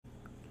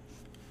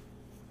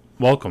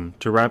Welcome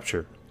to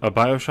Rapture, a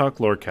Bioshock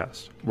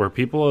lorecast, where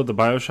people of the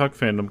Bioshock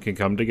fandom can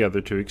come together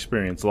to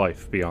experience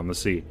life beyond the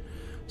sea.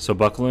 So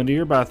buckle into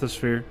your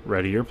bathysphere,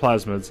 ready your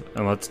plasmids,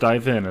 and let's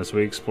dive in as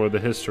we explore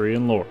the history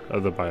and lore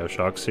of the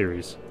Bioshock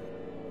series.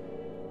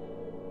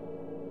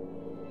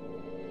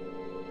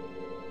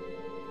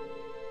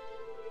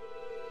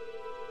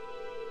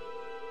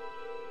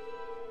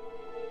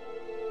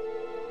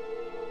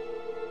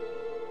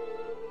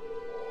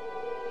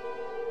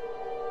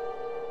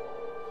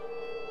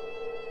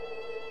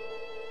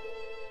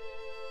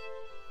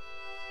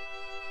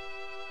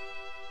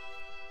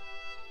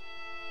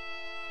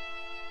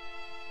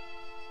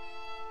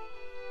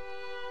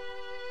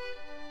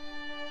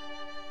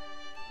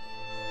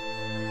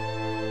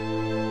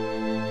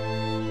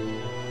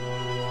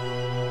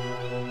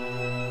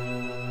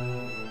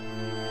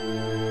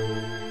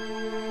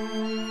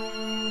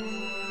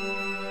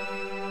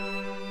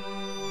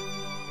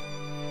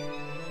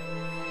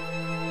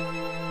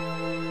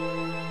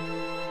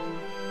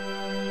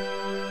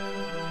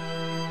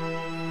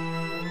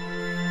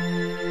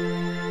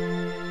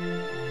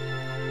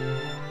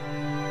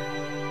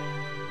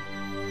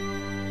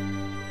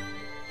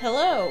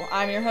 Hello,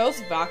 I'm your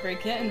host, Valkyrie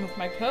Kenton, with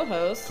my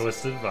co-host,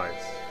 Twisted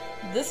Vice.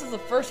 This is the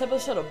first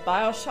episode of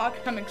Bioshock.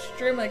 I'm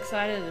extremely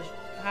excited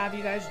to have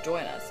you guys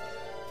join us.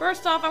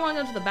 First off, I want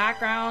to go into the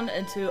background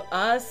into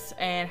us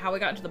and how we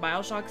got into the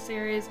Bioshock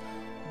series.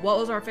 What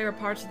was our favorite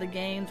parts of the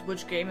games?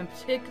 Which game in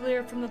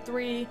particular from the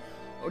three?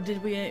 Or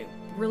did we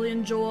really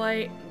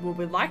enjoy? Would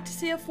we like to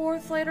see a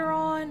fourth later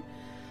on?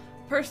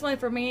 Personally,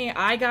 for me,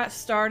 I got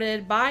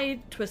started by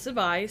Twisted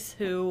Vice,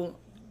 who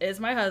is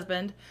my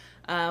husband.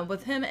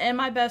 With him and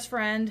my best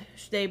friend,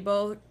 they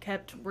both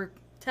were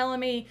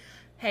telling me,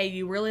 hey,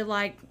 you really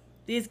like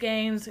these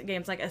games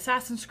like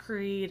Assassin's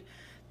Creed.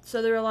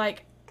 So they were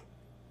like,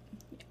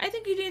 I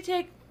think you need to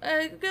take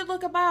a good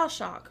look at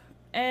Bioshock.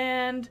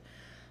 And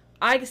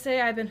I can say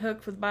I've been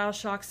hooked with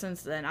Bioshock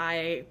since then.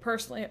 I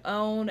personally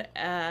own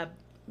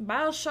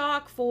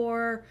Bioshock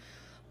for,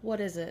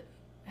 what is it?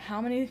 How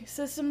many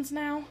systems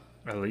now?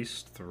 At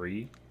least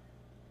 3.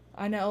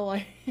 I know,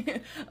 like...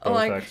 Both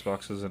like,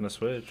 Xboxes and a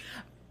Switch.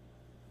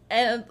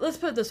 And let's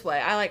put it this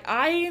way.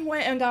 I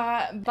went and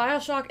got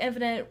Bioshock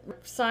Infinite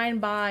signed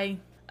by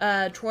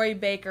Troy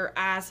Baker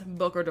as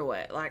Booker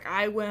DeWitt. Like,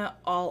 I went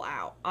all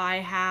out. I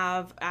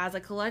have, as a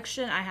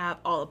collection, I have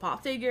all the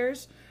pop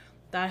figures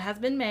that has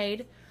been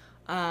made.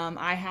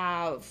 I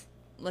have,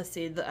 let's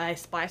see, a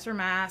Splicer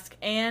mask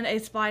and a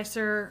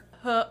Splicer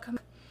hook.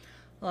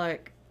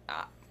 Like,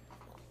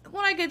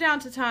 when I get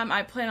down to time,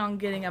 I plan on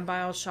getting a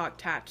Bioshock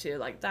tattoo.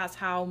 Like, that's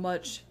how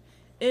much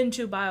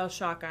into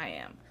Bioshock I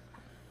am.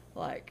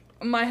 Like,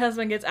 my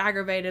husband gets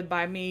aggravated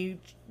by me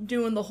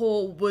doing the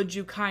whole would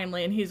you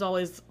kindly, and he's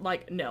always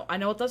like, no, I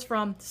know what that's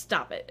from,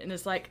 stop it. And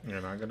it's like, You're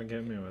not gonna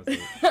get me with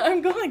it.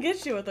 I'm gonna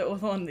get you with it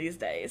with one of these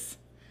days.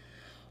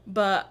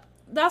 But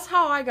that's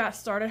how I got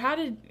started. How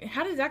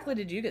exactly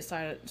did you get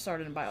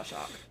started in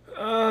Bioshock?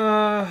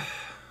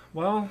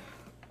 Well,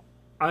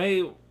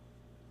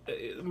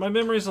 my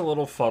memory's a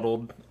little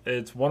fuddled.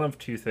 It's one of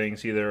two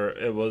things. Either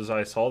it was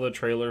I saw the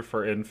trailer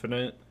for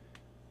Infinite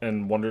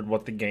and wondered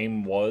what the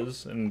game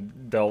was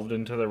and delved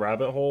into the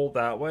rabbit hole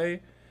that way,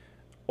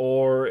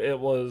 or it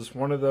was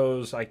one of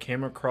those I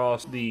came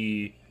across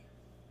the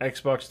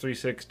Xbox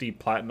 360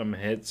 Platinum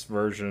Hits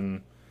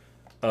version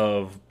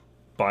of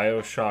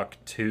Bioshock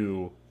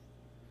 2,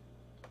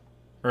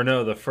 or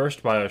no, the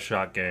first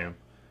Bioshock game,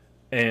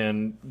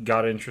 and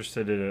got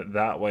interested in it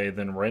that way,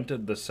 then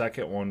rented the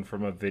second one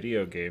from a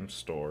video game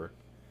store,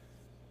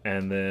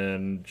 and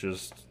then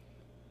just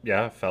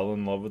fell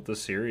in love with the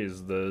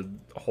series. The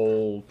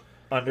whole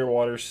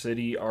underwater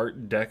city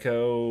art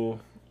deco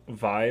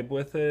vibe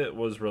with it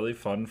was really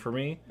fun for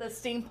me. The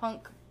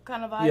steampunk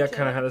kind of vibe. Yeah,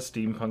 kind of had a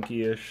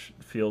steampunky-ish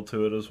feel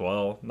to it as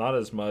well. Not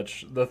as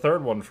much. The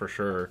third one for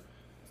sure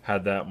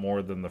had that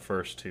more than the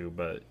first two,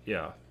 but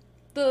yeah.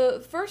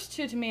 The first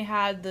two to me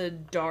had the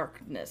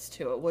darkness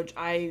to it, which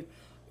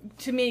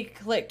to me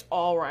clicked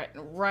all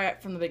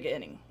right from the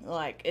beginning.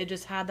 Like, it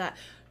just had that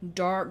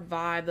dark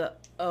vibe, that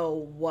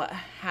what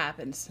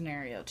happened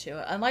scenario to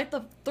it. Unlike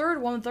the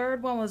third one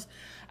was,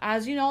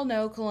 as you all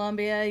know,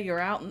 Columbia, you're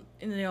out,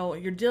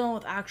 you're dealing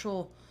with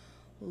actual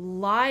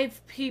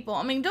live people.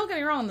 I mean, don't get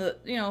me wrong,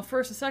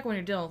 first and second one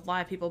you're dealing with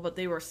live people, but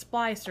they were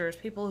splicers,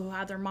 people who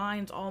had their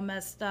minds all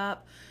messed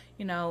up,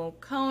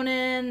 Conan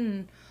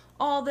and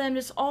all them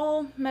just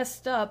all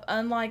messed up.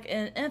 Unlike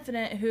in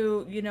Infinite,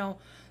 who,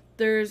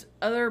 there's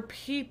other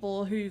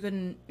people who you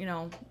can,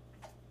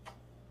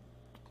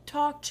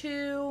 talk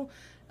to,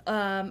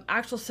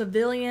 actual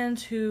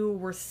civilians who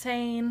were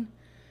sane.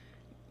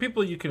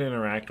 People you can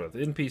interact with,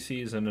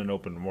 NPCs in an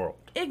open world.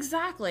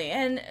 Exactly,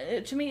 and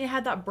to me it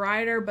had that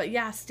brighter, but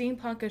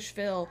steampunkish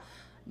feel,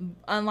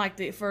 unlike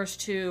the first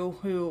two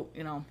who,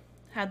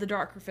 had the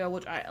darker feel,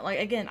 which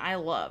I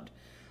loved.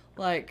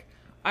 Like,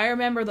 I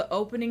remember the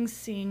opening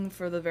scene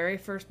for the very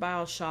first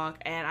Bioshock,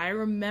 and I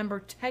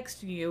remember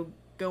texting you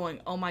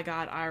going, oh my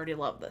god, I already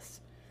love this.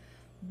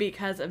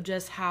 Because of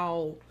just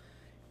how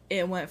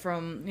it went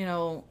from,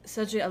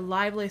 such a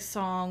lively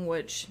song,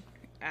 which,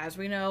 as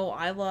we know,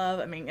 I love.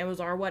 I mean, it was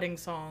our wedding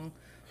song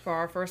for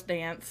our first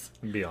dance.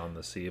 Beyond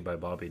the Sea by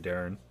Bobby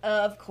Darin.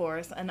 Of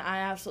course, and I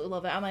absolutely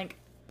love it.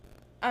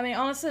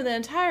 Honestly, the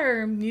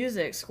entire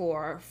music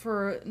score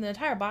for the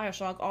entire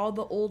Bioshock, all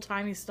the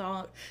old-timey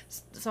songs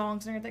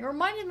and everything,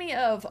 reminded me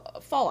of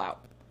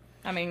Fallout.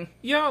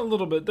 Yeah, a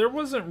little bit. There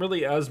wasn't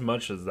really as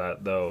much as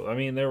that, though. I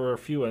mean, there were a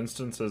few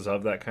instances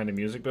of that kind of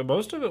music, but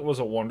most of it was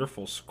a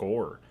wonderful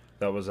score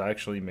that was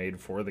actually made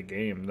for the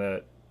game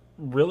that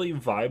really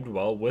vibed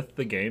well with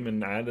the game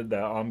and added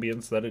that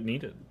ambience that it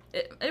needed.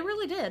 It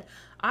really did.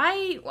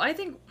 I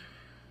think,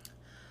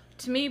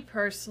 to me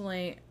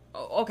personally,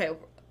 okay,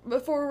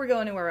 before we go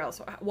anywhere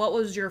else, what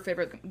was your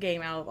favorite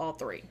game out of all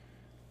three?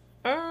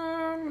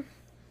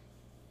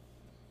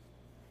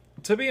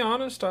 To be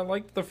honest, I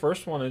liked the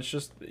first one. It's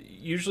just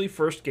usually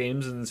first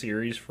games in the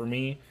series for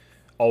me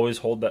always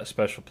hold that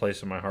special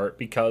place in my heart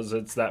because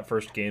it's that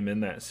first game in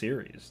that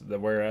series.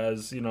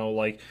 Whereas,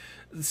 like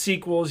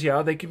sequels,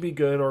 yeah, they can be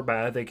good or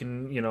bad. They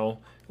can,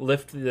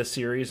 lift the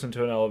series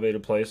into an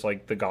elevated place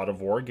like the God of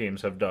War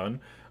games have done.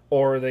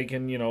 Or they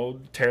can,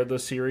 tear the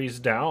series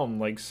down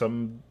like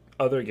some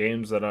other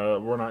games that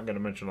we're not going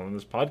to mention on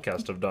this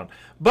podcast have done.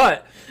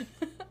 But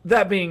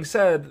that being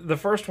said, the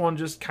first one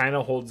just kind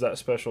of holds that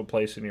special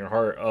place in your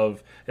heart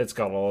of it's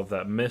got all of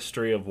that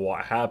mystery of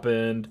what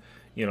happened,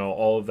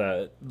 all of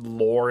that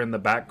lore in the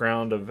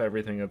background of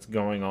everything that's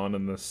going on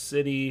in the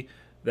city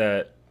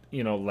that,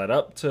 led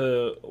up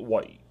to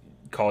what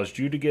caused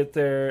you to get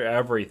there,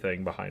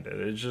 everything behind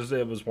it.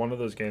 It was one of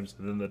those games.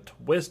 And then the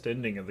twist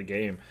ending of the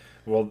game,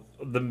 well,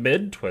 the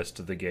mid twist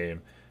of the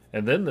game,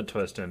 and then the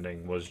twist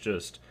ending was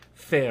just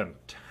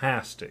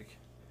fantastic.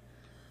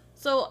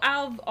 So,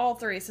 out of all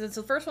three, since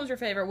the first one's your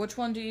favorite, which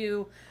one do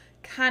you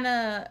kind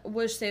of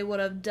wish they would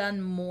have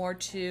done more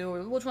to,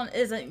 or which one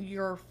isn't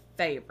your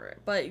favorite,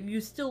 but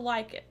you still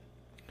like it?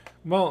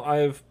 Well,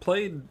 I've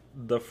played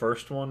the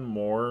first one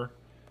more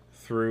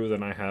through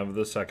than I have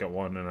the second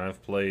one, and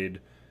I've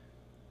played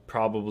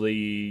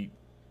probably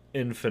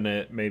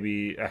Infinite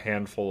maybe a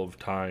handful of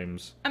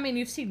times. I mean,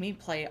 you've seen me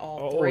play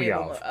all three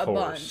of them a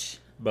bunch.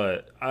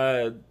 But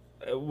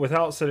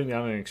without sitting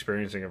down and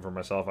experiencing it for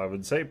myself, I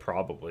would say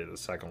probably the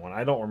second one.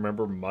 I don't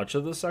remember much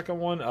of the second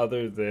one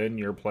other than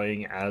you're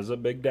playing as a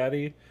Big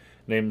Daddy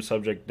named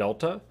Subject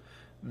Delta.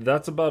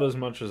 That's about as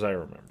much as I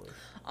remember.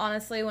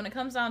 Honestly, when it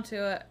comes down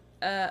to it,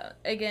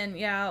 again,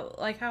 yeah,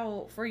 like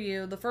how for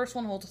you, the first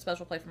one holds a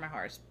special place for my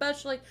heart.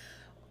 Especially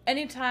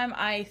anytime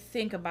I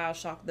think of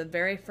Bioshock, the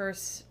very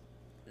first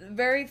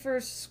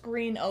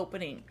screen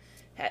opening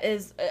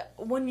is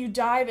when you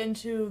dive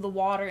into the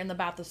water in the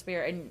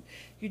bathysphere and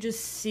you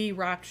just see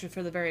Rapture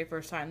for the very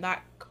first time.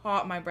 That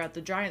caught my breath.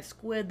 The giant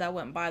squid that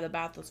went by the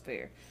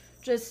bathysphere,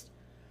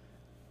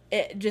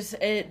 it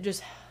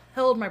just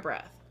held my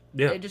breath.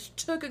 Yeah, it just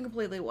took it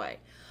completely away.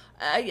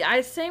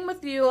 I same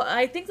with you.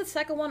 I think the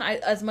second one,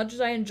 as much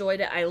as I enjoyed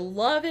it, I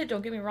love it.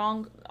 Don't get me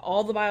wrong.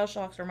 All the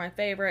Bioshocks are my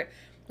favorite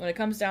when it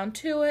comes down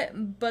to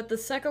it. But the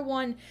second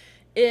one,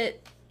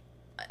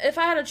 if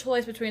I had a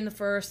choice between the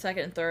first,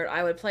 second, and third,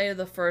 I would play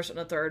the first and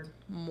the third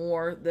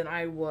more than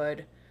I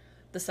would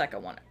the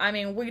second one. I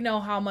mean, we know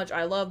how much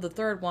I love the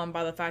third one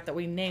by the fact that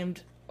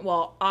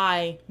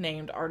I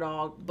named our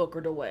dog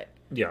Booker DeWitt.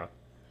 Yeah.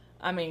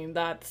 I mean,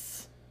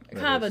 that's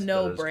kind of a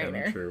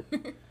no-brainer. True.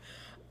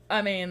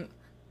 I mean,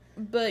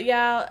 but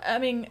yeah, I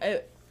mean,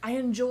 I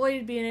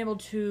enjoyed being able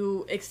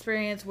to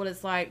experience what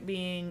it's like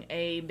being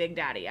a Big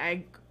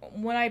Daddy.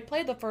 When I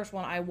played the first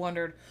one, I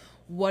wondered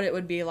what it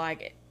would be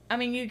like. I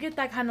mean, you get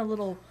that kind of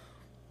little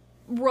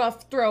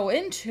rough throw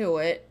into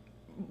it,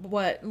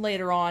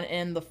 later on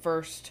in the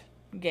first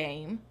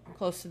game,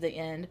 close to the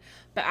end,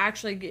 but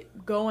actually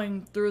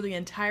going through the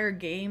entire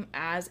game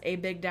as a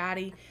Big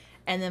Daddy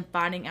and then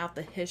finding out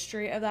the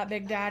history of that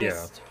Big Daddy.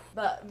 Yeah.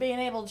 But being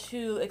able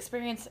to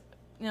experience,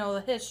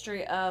 the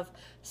history of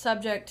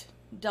Subject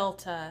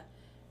Delta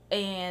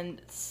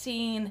and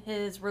seeing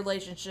his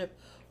relationship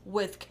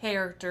with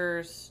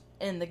characters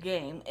in the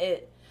game,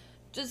 I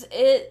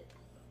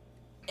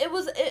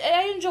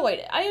enjoyed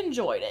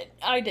it.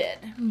 I did.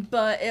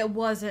 But it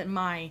wasn't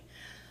my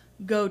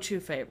go-to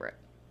favorite.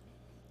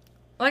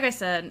 Like I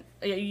said,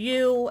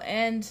 you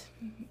and,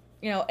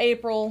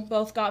 April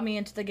both got me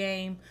into the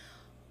game.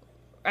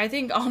 I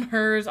think on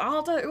hers,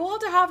 we'll have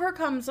to have her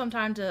come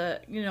sometime to,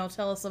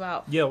 tell us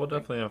about. Yeah, we'll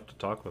definitely have to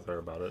talk with her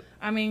about it.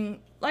 I mean,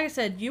 like I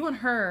said, you and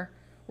her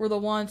were the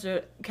ones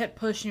that kept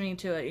pushing me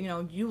to it.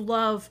 You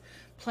love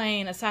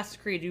playing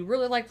Assassin's Creed. You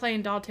really like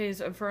playing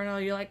Dante's Inferno.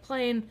 You like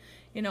playing,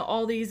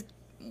 all these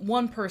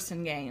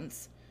one-person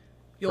games.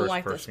 You'll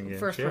like this.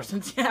 First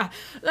person, yeah.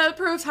 That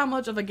proves how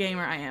much of a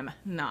gamer I am.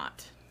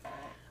 Not.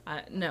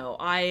 No,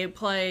 I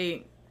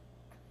play.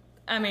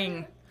 I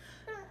mean,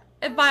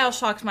 if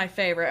Bioshock's my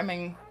favorite, I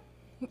mean,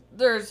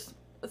 there's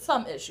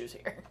some issues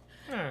here.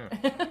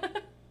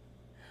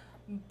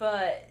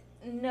 But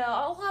no,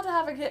 I'll have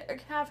to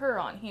have her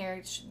on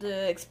here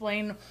to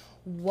explain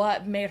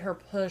what made her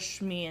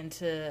push me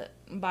into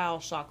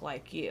Bioshock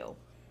like you.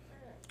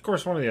 Of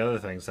course, one of the other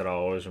things that I'll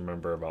always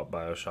remember about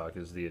Bioshock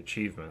is the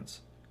achievements.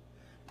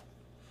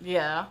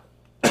 Yeah.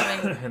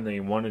 I mean, And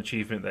the one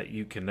achievement that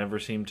you can never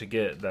seem to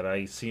get, that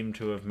I seem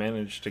to have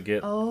managed to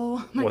get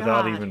oh my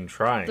without god. even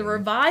trying. The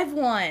revive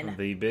one.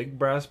 The Big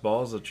Brass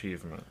Balls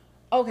achievement.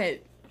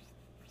 Okay,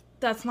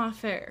 that's not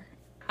fair.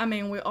 I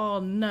mean, we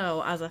all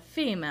know as a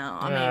female.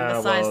 I mean,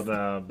 besides,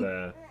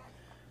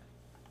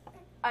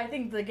 I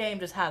think the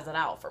game just has it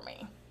out for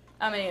me.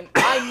 I mean,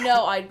 I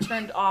know I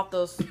turned off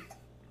those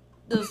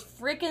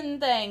freaking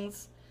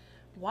things.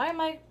 Why am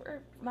I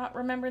not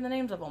remembering the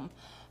names of them?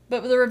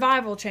 But the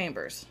revival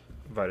chambers.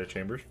 Vita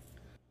Chambers.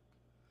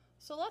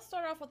 So let's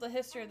start off with the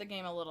history of the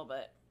game a little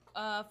bit.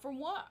 From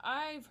what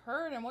I've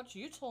heard and what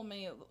you told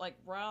me, like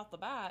right off the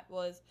bat,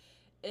 was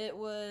it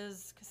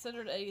was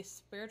considered a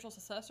spiritual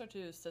successor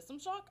to System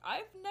Shock.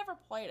 I've never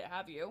played it.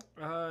 Have you?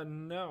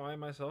 No, I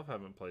myself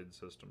haven't played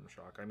System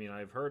Shock. I mean,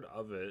 I've heard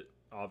of it,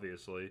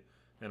 obviously,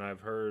 and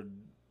I've heard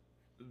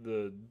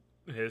the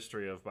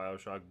history of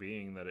Bioshock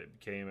being that it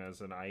came as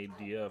an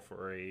idea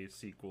for a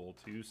sequel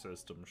to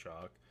System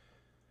Shock.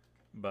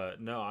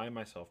 But no, I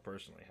myself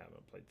personally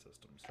haven't played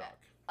System Shock.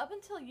 Up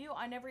until you,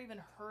 I never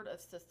even heard of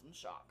System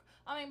Shock.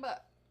 I mean,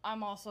 but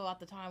I'm also at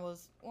the time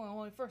when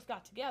we first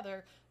got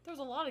together, there was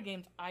a lot of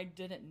games I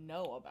didn't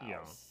know about.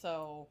 Yeah.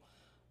 So,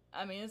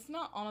 I mean, it's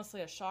not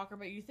honestly a shocker,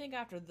 but you think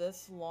after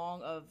this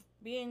long of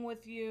being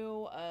with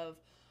you, of,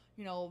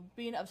 you know,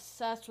 being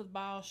obsessed with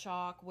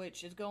Bioshock,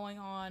 which is going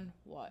on,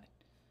 what?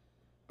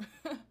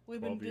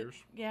 12 years?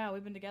 Yeah,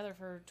 we've been together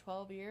for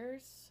 12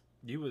 years.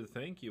 You would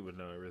think you would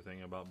know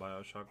everything about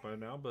Bioshock by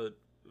now, but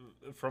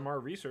from our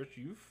research,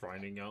 you're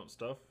finding out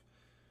stuff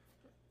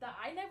that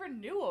I never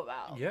knew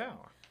about. Yeah.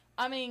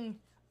 I mean,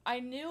 I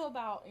knew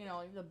about,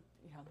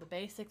 the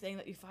basic thing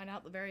that you find out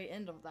at the very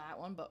end of that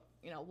one, but,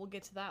 we'll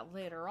get to that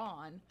later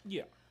on.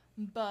 Yeah.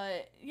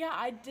 But, yeah,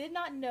 I did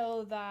not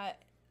know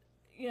that,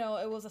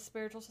 it was a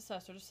spiritual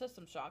successor to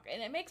System Shock.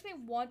 And it makes me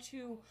want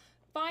to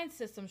find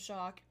System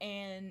Shock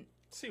and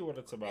see what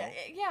it's about.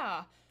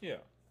 Yeah. Yeah.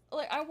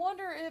 Like, I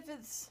wonder if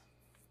it's,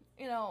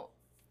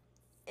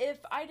 if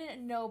I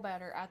didn't know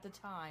better at the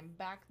time,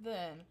 back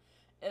then,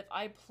 if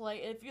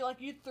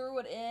you threw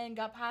it in,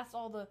 got past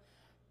all the,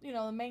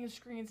 the main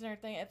screens and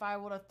everything, if I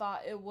would have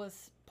thought it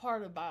was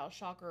part of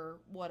Bioshock or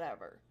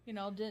whatever,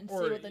 didn't see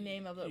what the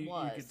name of it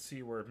was. You could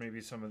see where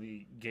maybe some of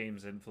the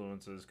game's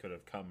influences could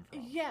have come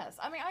from. Yes,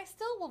 I mean, I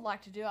still would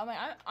like to do. I mean,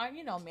 I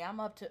you know me,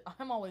 I'm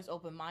always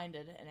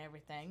open-minded and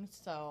everything,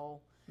 so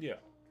yeah,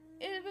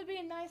 it would be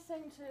a nice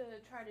thing to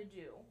try to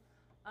do.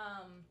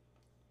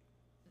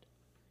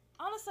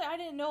 Honestly, I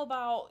didn't know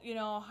about,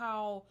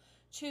 how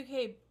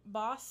 2K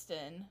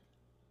Boston,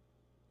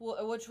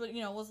 which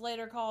was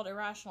later called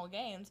Irrational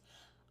Games.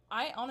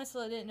 I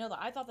honestly didn't know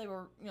that. I thought they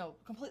were,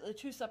 completely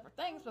two separate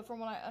things, but from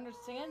what I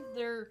understand,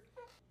 they're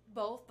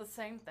both the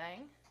same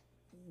thing.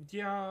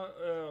 Yeah,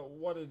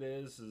 what it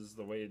is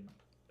the way,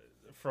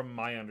 from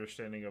my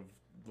understanding of,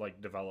 like,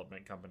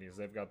 development companies,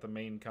 they've got the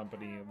main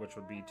company, which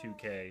would be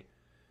 2K.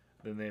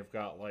 Then they've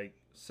got, like,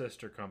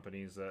 sister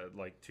companies that,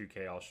 like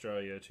 2K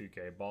Australia,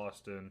 2K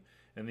Boston,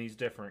 and these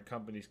different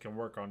companies can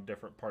work on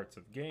different parts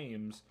of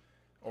games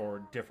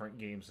or different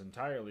games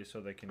entirely so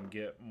they can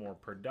get more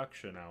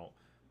production out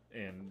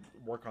and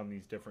work on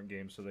these different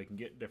games so they can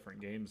get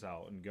different games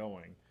out and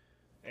going.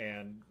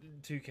 And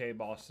 2K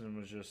Boston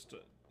was just,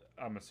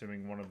 I'm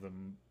assuming, one of the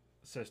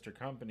sister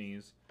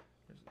companies,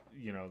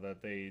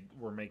 that they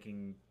were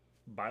making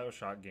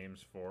Bioshock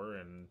games for,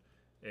 and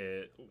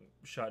it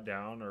shut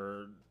down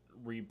or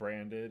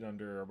rebranded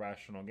under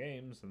Irrational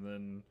Games, and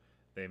then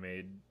they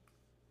made,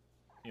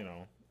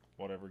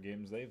 whatever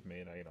games they've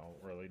made. I don't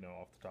really know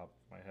off the top of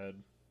my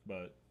head,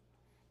 but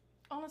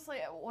honestly,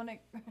 when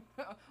it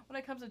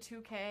comes to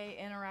 2K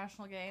and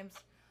Irrational Games,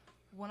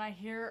 when I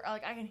hear,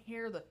 like, I can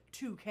hear the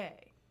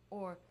 2K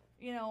or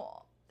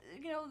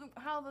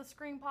how the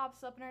screen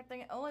pops up and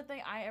everything. The only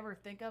thing I ever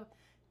think of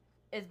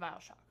is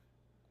Bioshock.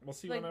 Well,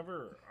 see, like,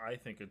 whenever I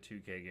think of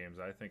 2K games,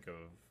 I think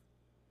of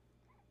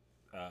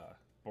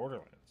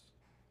Borderlands.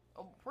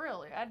 Oh,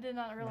 really? I did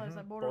not realize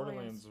that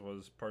Borderlands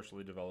was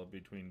partially developed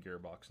between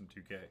Gearbox and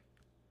 2K.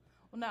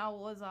 Well, now,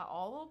 was that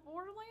all of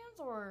Borderlands,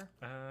 or?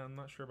 I'm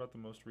not sure about the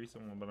most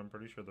recent one, but I'm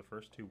pretty sure the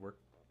first two were.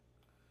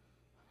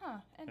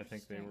 Huh, interesting. I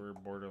think they were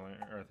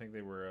Borderlands, or I think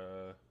they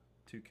were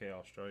 2K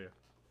Australia.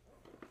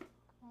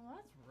 Well,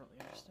 that's really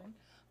interesting.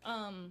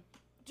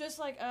 Just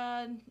like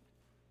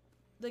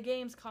the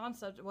game's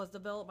concept was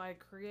developed by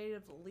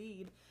creative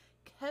lead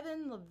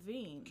Kevin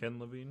Levine. Ken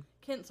Levine?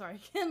 Ken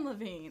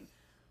Levine.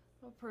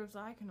 That proves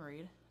I can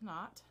read.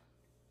 Not.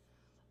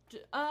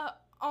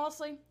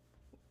 Honestly,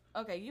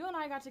 okay, you and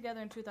I got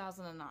together in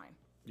 2009.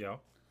 Yeah.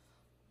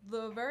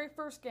 The very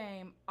first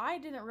game I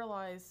didn't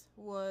realize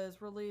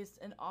was released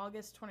in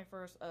August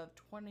 21st of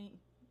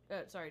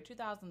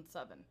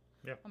 2007.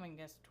 Yeah. I mean, I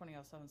guess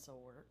 2007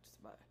 still works,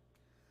 but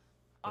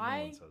no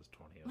one says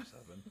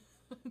 2007.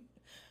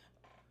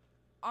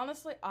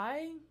 Honestly,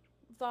 I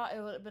thought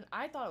it would have been.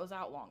 I thought it was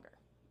out longer.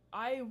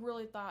 I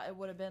really thought it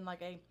would have been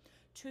like a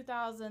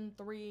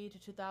 2003 to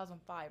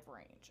 2005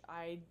 range.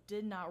 I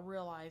did not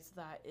realize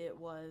that it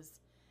was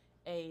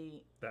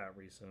that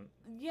recent.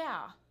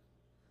 Yeah.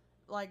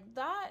 Like,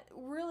 that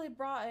really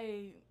brought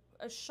a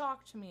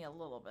shock to me a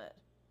little bit.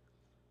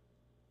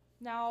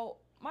 Now,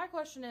 my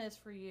question is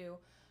for you,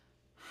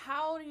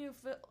 how do you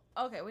feel?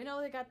 Okay, we know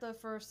they got the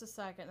first, the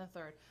second, and the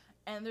third,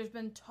 and there's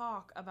been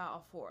talk about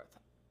a fourth.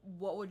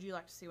 What would you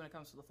like to see when it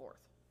comes to the fourth?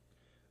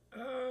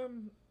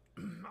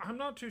 I'm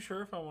not too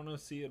sure if I want to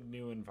see a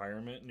new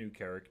environment, new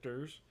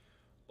characters,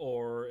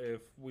 or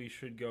if we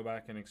should go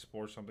back and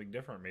explore something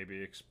different.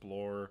 Maybe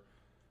explore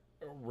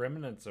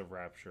remnants of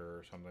Rapture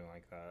or something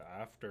like that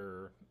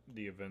after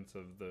the events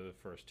of the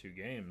first two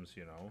games,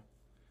 you know?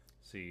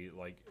 See,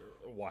 like,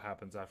 what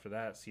happens after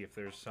that. See if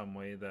there's some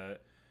way that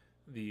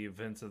the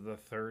events of the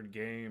third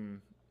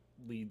game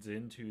leads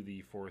into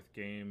the fourth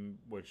game,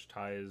 which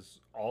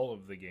ties all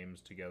of the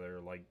games together,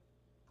 like...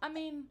 I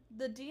mean,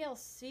 the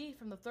DLC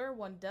from the third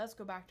one does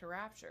go back to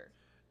Rapture.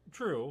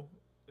 True.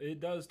 It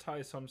does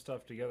tie some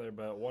stuff together,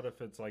 but what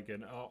if it's like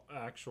an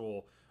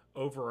actual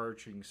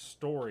overarching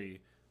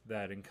story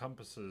that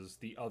encompasses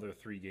the other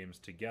three games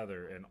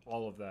together, and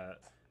all of that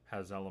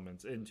has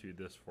elements into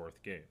this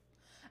fourth game?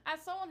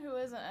 As someone who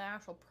isn't an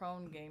actual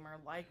prone gamer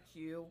like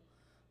you,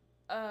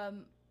 are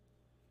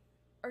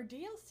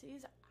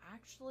DLCs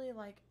actually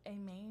like a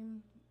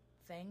main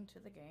thing to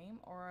the game,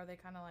 or are they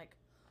kind of like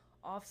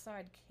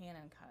offside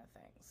canon kind of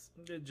things?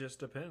 It just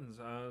depends.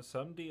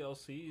 Some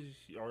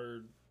DLCs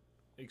are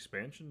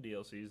expansion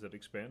DLCs that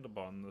expand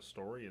upon the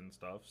story and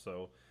stuff.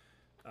 So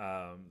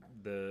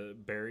the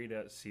Buried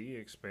at Sea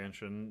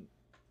expansion,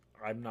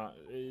 I'm not...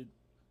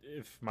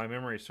 if my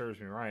memory serves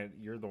me right,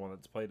 you're the one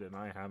that's played it, and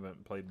I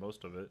haven't played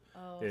most of it.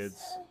 Oh.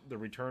 It's the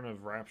return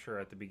of Rapture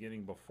at the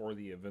beginning before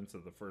the events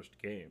of the first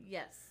game.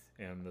 Yes.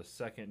 And the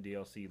second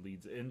DLC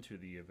leads into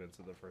the events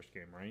of the first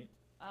game, right?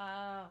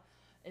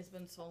 It's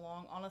been so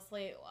long.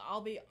 Honestly,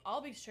 I'll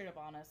be straight up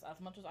honest. As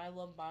much as I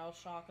love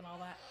BioShock and all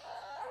that,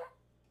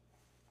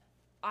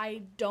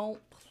 I don't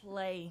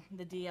play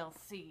the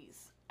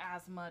DLCs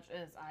as much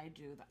as I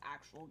do the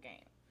actual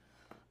game.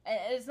 And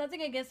it's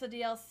nothing against the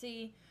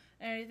DLC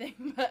and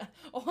everything, but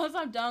once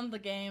I'm done with the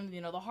game, you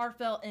know, the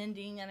heartfelt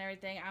ending and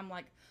everything, I'm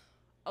like,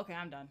 okay,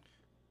 I'm done.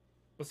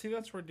 Well, see,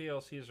 that's where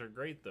DLCs are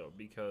great, though,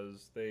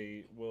 because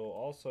they will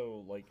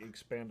also, like,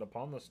 expand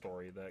upon the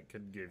story that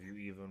could give you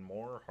even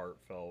more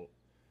heartfelt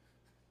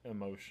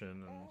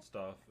emotion and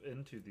stuff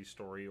into the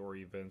story or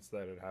events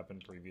that had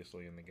happened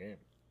previously in the game.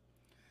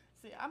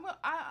 See, I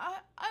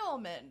will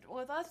admit,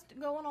 with us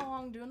going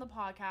along doing the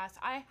podcast,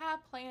 I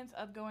have plans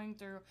of going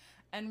through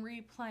and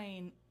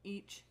replaying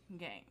each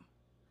game.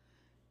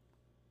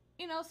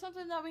 You know,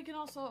 something that we can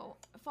also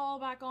fall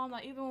back on,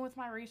 that even with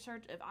my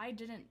research, if I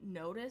didn't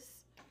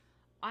notice,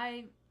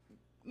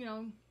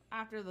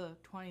 after the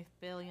 20th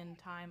billion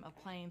time of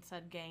playing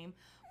said game,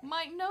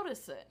 might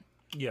notice it.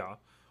 Yeah.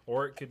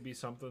 Or it could be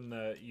something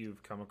that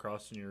you've come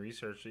across in your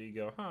research that you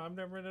go, I've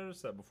never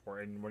noticed that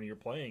before. And when you're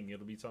playing,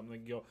 it'll be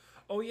something you go,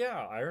 oh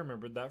yeah, I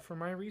remembered that from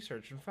my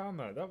research and found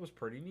that. That was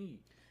pretty neat.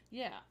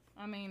 Yeah,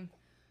 I mean,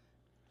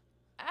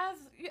 as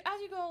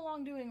you go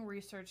along doing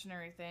research and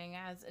everything,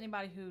 as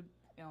anybody who,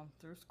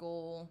 through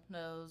school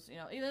knows,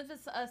 even if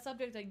it's a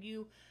subject that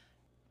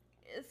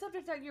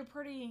you're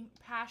pretty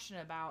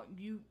passionate about,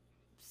 you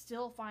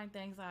still find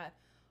things that,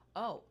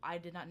 oh, I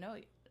did not know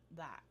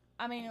that.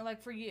 I mean,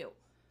 like for you,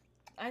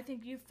 I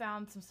think you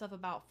found some stuff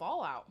about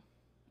Fallout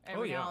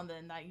every now and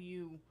then that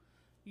you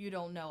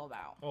don't know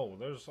about. Oh,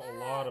 there's a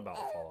lot about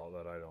Fallout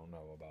that I don't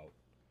know about.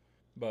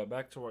 But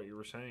back to what you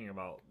were saying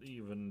about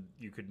even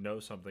you could know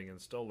something and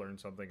still learn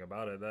something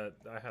about it. That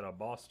I had a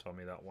boss tell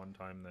me that one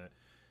time that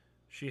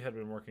she had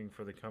been working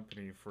for the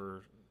company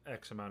for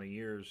X amount of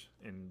years,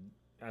 and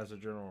as a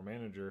general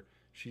manager,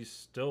 she's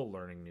still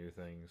learning new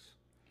things.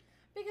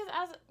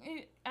 Because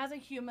as a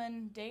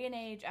human, day and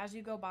age, as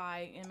you go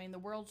by, I mean, the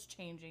world's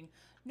changing.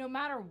 No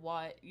matter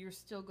what, you're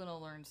still going to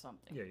learn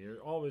something. Yeah,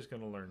 you're always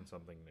going to learn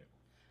something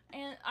new.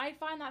 And I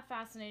find that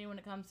fascinating when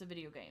it comes to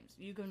video games.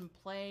 You can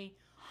play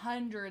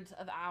hundreds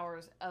of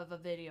hours of a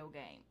video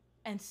game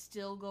and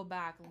still go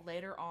back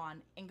later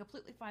on and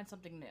completely find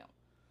something new.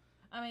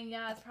 I mean,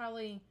 yeah, it's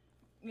probably,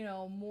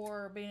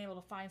 more being able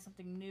to find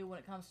something new when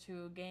it comes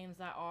to games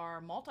that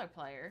are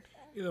multiplayer.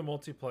 Either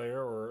multiplayer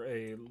or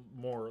a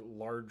more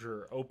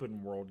larger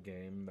open world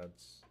game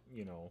that's,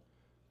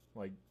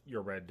 like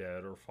your Red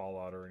Dead or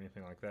Fallout or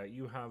anything like that.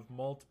 You have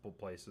multiple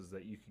places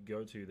that you could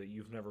go to that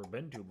you've never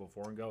been to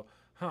before and go,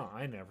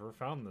 I never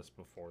found this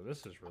before.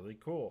 This is really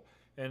cool.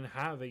 And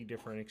have a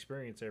different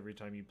experience every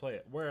time you play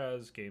it.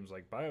 Whereas games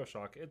like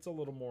BioShock, it's a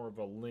little more of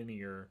a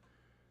linear,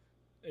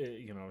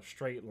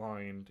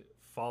 straight-lined,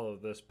 follow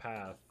this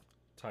path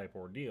type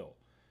ordeal.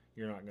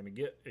 You're not going to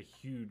get a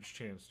huge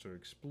chance to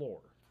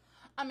explore.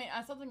 I mean,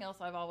 something else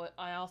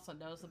I also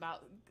noticed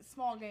about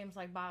small games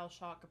like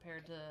BioShock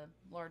compared to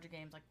larger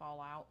games like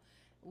Fallout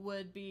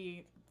would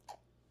be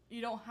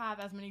you don't have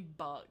as many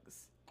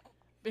bugs.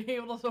 being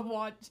able to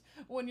watch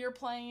when you're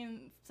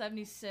playing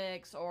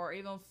 76 or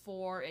even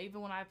 4,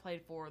 even when I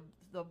played 4,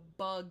 the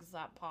bugs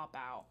that pop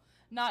out.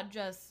 Not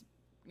just,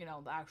 the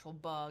actual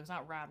bugs,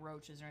 not rad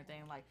roaches or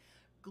anything, like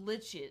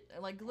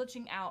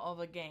glitching out of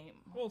a game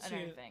and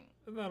everything.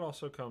 And that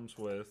also comes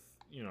with,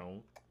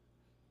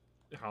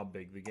 how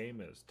big the game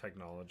is,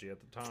 technology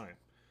at the time.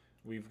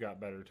 We've got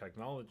better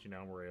technology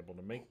now. We're able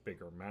to make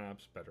bigger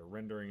maps, better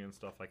rendering and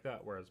stuff like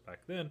that. Whereas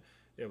back then,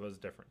 it was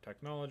different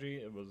technology.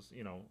 It was,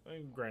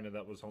 granted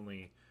that was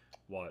only,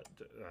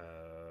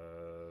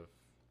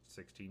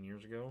 16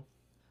 years ago?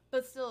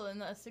 But still, in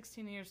the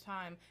 16 years'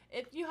 time,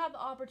 if you have the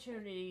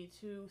opportunity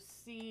to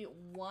see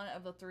one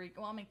of the three,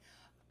 well,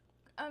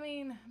 I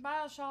mean,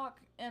 BioShock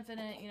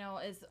Infinite,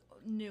 is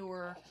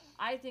newer.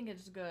 I think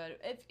it's good.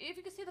 If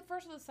you could see the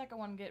first or the second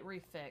one get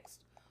refixed,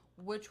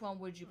 which one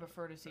would you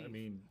prefer to see? I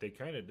mean, they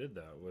kind of did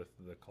that with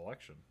the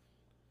collection.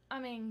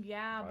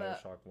 Yeah,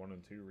 BioShock 1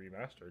 and 2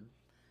 remastered.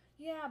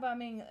 Yeah, but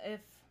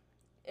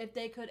if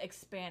they could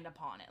expand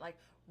upon it, like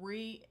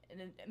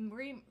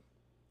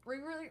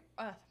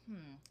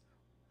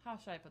how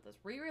should I put this?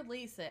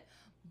 Re-release it,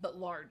 but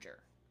larger.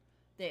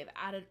 They've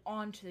added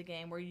on to the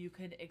game where you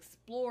could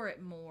explore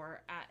it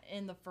more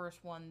in the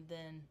first one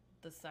than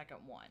the second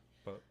one.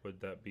 But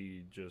would that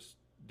be just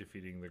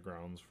defeating the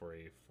grounds for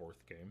a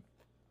fourth game?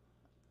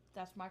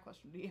 That's my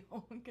question to you,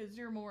 because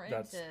you're more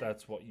into...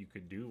 That's what you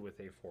could do with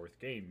a fourth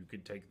game. You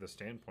could take the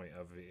standpoint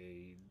of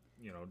a,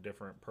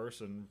 different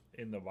person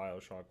in the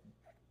BioShock,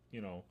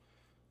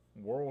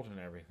 world and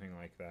everything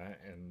like that,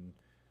 and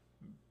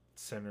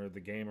center the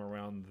game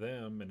around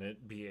them, and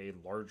it be a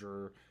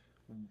larger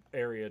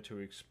area to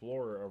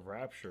explore of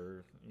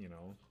Rapture,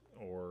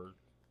 or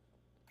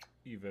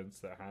events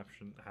that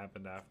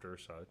happened after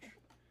such.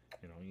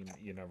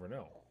 You never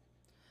know.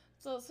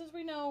 So, since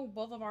we know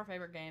both of our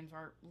favorite games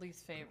are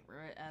least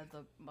favorite as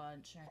a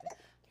bunch,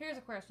 here's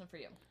a question for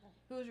you.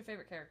 Who is your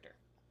favorite character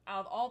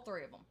out of all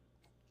three of them?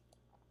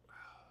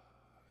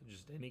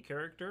 Just any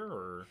character,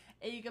 or?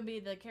 You can be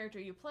the character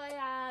you play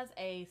as,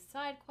 a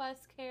side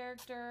quest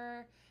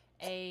character,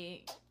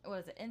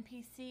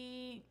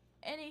 NPC,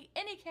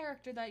 any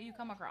character that you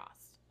come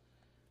across.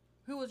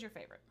 Who was your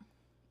favorite?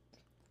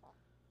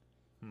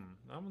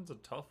 That one's a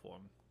tough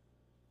one.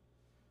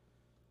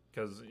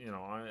 Because,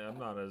 I'm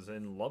not as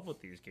in love with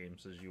these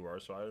games as you are,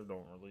 so I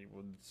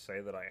would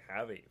say that I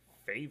have a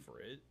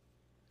favorite.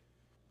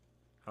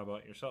 How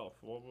about yourself?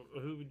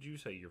 Who would you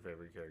say your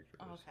favorite character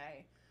is?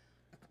 Okay.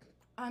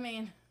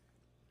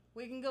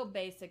 We can go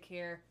basic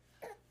here.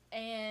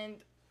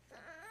 And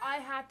I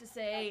have to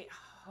say...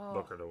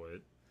 Booker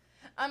DeWitt.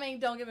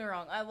 Don't get me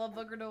wrong. I love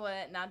Booker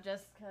DeWitt, not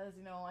just because,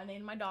 I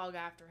named my dog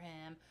after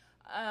him.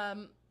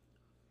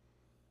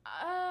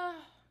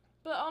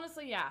 But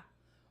honestly, yeah.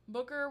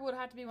 Booker would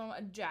have to be one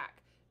of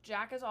Jack.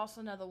 Jack is also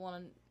another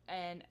one,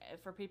 and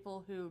for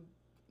people who,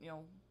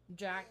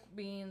 Jack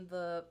being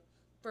the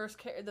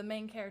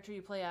main character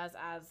you play as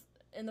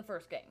in the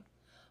first game.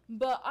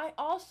 But I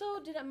also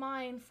didn't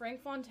mind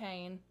Frank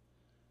Fontaine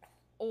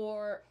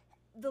or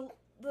the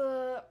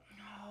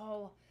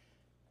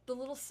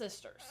little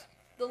sisters.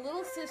 The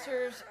little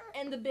sisters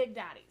and the big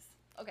daddies.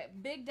 Okay,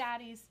 big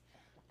daddies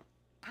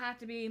have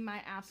to be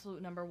my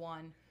absolute number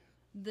one.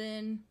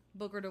 Then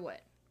Booker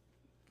DeWitt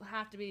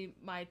have to be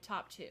my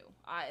top two.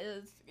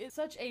 It's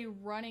such a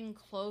running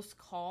close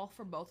call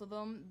for both of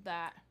them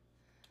that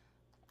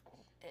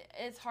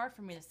it's hard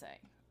for me to say.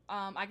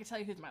 I can tell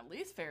you who's my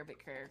least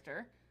favorite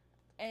character,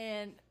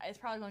 and it's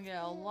probably going to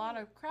get a lot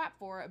of crap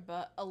for it,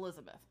 but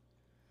Elizabeth.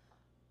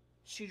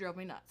 She drove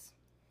me nuts.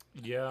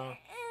 Yeah.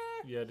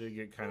 Yeah, it did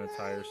get kind of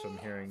tiresome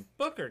hearing,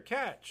 Booker,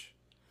 catch!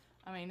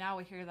 Now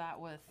we hear that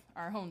with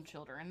our own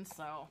children,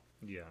 so...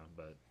 Yeah,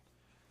 but...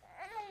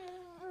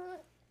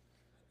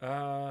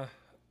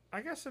 I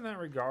guess in that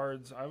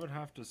regards, I would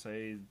have to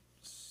say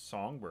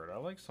Songbird. I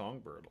like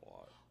Songbird a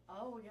lot.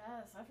 Oh,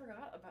 yes. I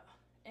forgot about...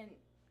 And,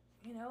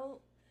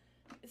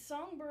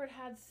 Songbird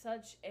had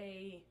such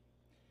a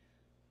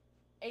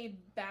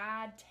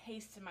bad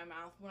taste in my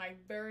mouth when I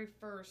very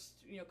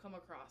first, come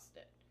across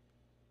it.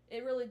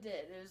 It really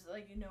did. It was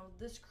like,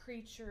 this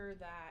creature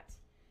that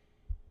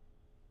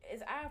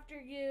is after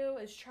you,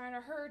 is trying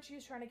to hurt you,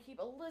 is trying to keep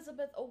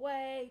Elizabeth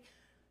away.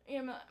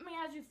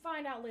 As you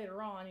find out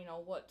later on,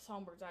 what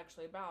Songbird's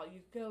actually about,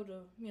 you go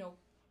to,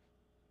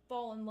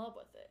 fall in love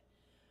with it.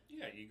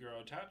 Yeah, you grow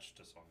attached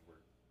to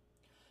Songbird.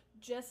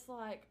 Just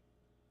like,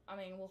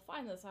 we'll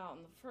find this out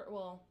in the first,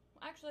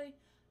 actually,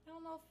 I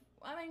don't know if,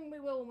 we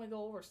will when we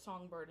go over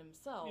Songbird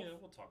himself. Yeah,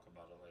 we'll talk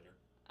about it later.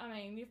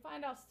 You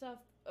find out stuff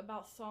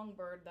about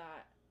Songbird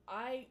that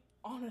I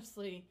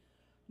honestly,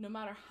 no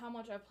matter how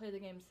much I play the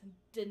games,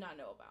 did not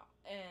know about.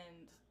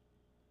 And,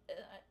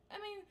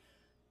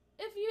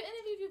 if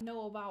any of you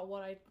know about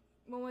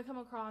when we come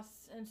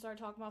across and start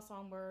talking about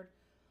Songbird,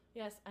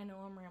 yes, I know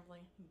I'm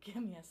rambling. Give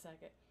me a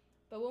second.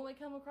 But when we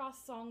come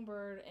across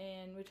Songbird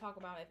and we talk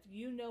about it, if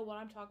you know what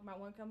I'm talking about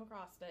when we come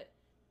across it,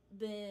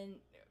 then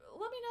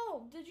let me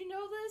know. Did you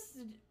know this?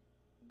 Did you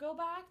go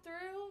back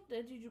through?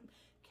 Did you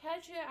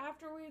catch it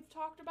after we've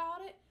talked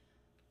about it?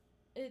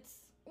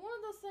 It's one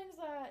of those things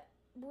that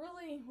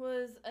really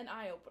was an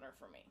eye-opener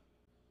for me.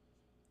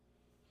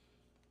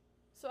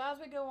 So as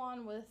we go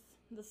on with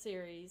the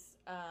series,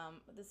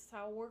 this is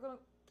how we're going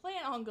to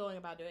plan on going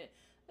about doing it.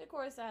 Of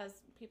course,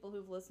 as people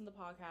who've listened to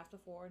podcasts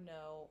before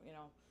know,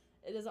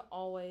 it doesn't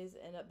always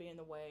end up being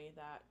the way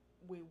that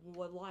we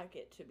would like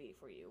it to be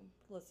for you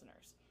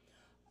listeners.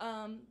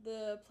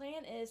 The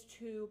plan is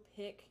to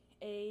pick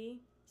a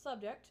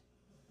subject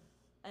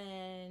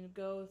and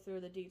go through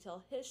the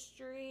detailed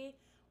history,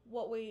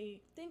 what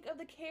we think of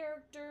the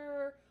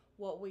character,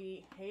 what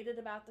we hated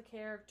about the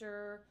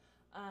character,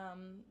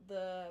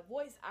 the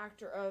voice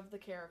actor of the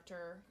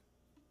character,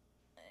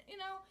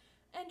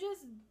 and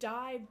just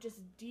dive just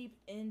deep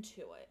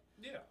into it.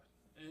 Yeah,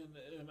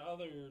 and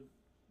other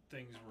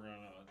things we're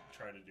gonna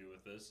try to do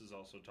with this is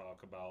also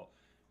talk about,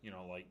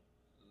 like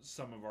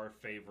some of our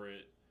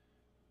favorite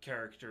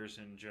characters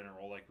in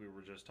general, like we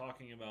were just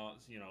talking about,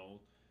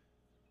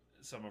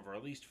 some of our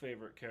least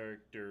favorite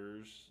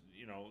characters.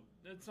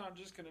 It's not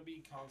just going to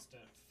be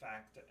constant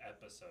fact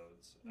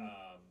episodes.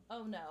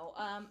 Oh no,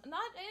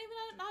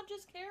 not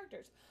just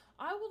characters.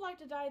 I would like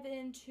to dive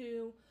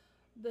into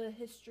the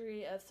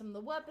history of some of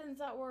the weapons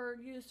that were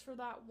used for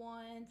that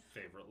one.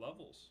 Favorite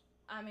levels.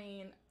 I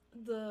mean,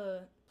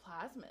 the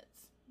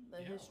plasmids. The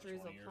histories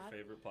of your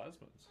favorite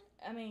plasmids.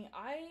 I mean,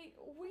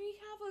 we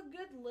have a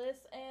good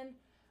list, and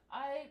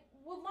I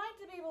would like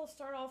to be able to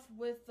start off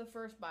with the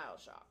first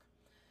BioShock.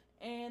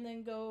 And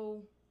then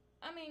go,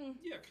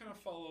 kind of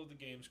follow the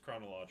games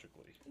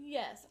chronologically.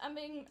 Yes, as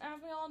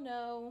we all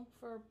know,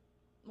 for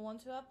the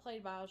ones who have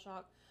played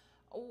BioShock,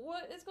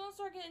 it's going to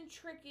start getting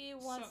tricky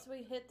once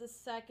we hit the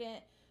second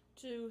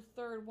to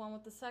third one,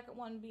 with the second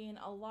one being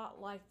a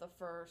lot like the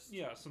first.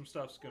 Yeah, some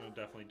stuff's going to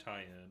definitely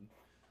tie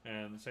in.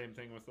 And same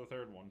thing with the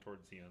third one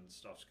towards the end.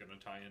 Stuff's going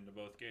to tie into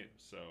both games.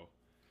 So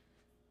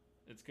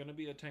it's going to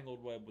be a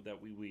tangled web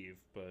that we weave,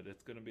 but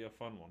it's going to be a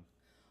fun one.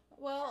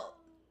 Well,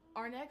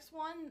 our next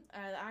one,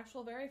 the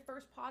actual very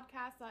first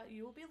podcast that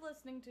you will be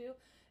listening to,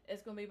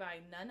 is going to be by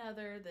none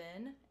other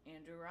than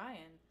Andrew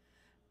Ryan.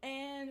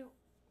 And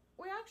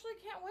we actually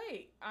can't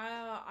wait.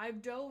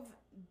 I've dove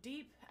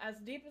as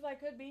deep as I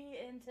could be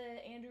into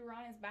Andrew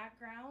Ryan's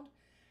background.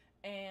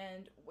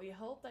 And we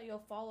hope that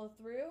you'll follow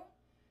through.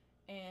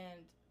 And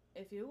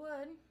if you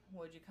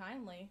would you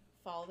kindly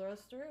follow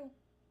us through?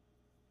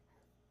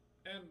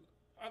 And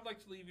I'd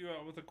like to leave you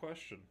out with a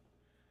question.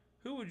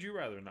 Who would you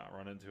rather not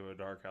run into a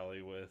dark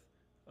alley with?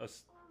 A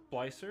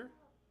splicer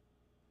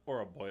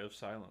or a boy of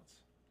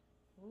silence?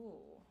 Ooh,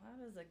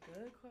 that is a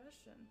good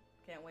question.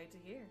 Can't wait to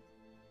hear.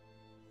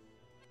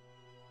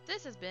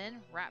 This has been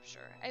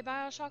Rapture, a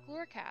BioShock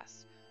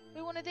Lorecast.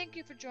 We want to thank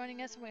you for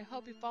joining us, and we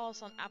hope you follow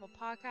us on Apple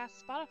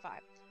Podcasts, Spotify,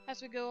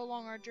 as we go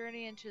along our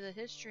journey into the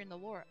history and the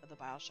lore of the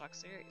BioShock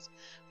series.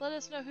 Let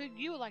us know who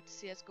you would like to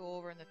see us go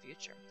over in the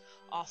future.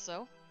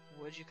 Also,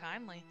 would you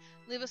kindly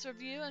leave us a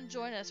review and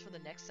join us for the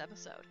next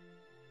episode?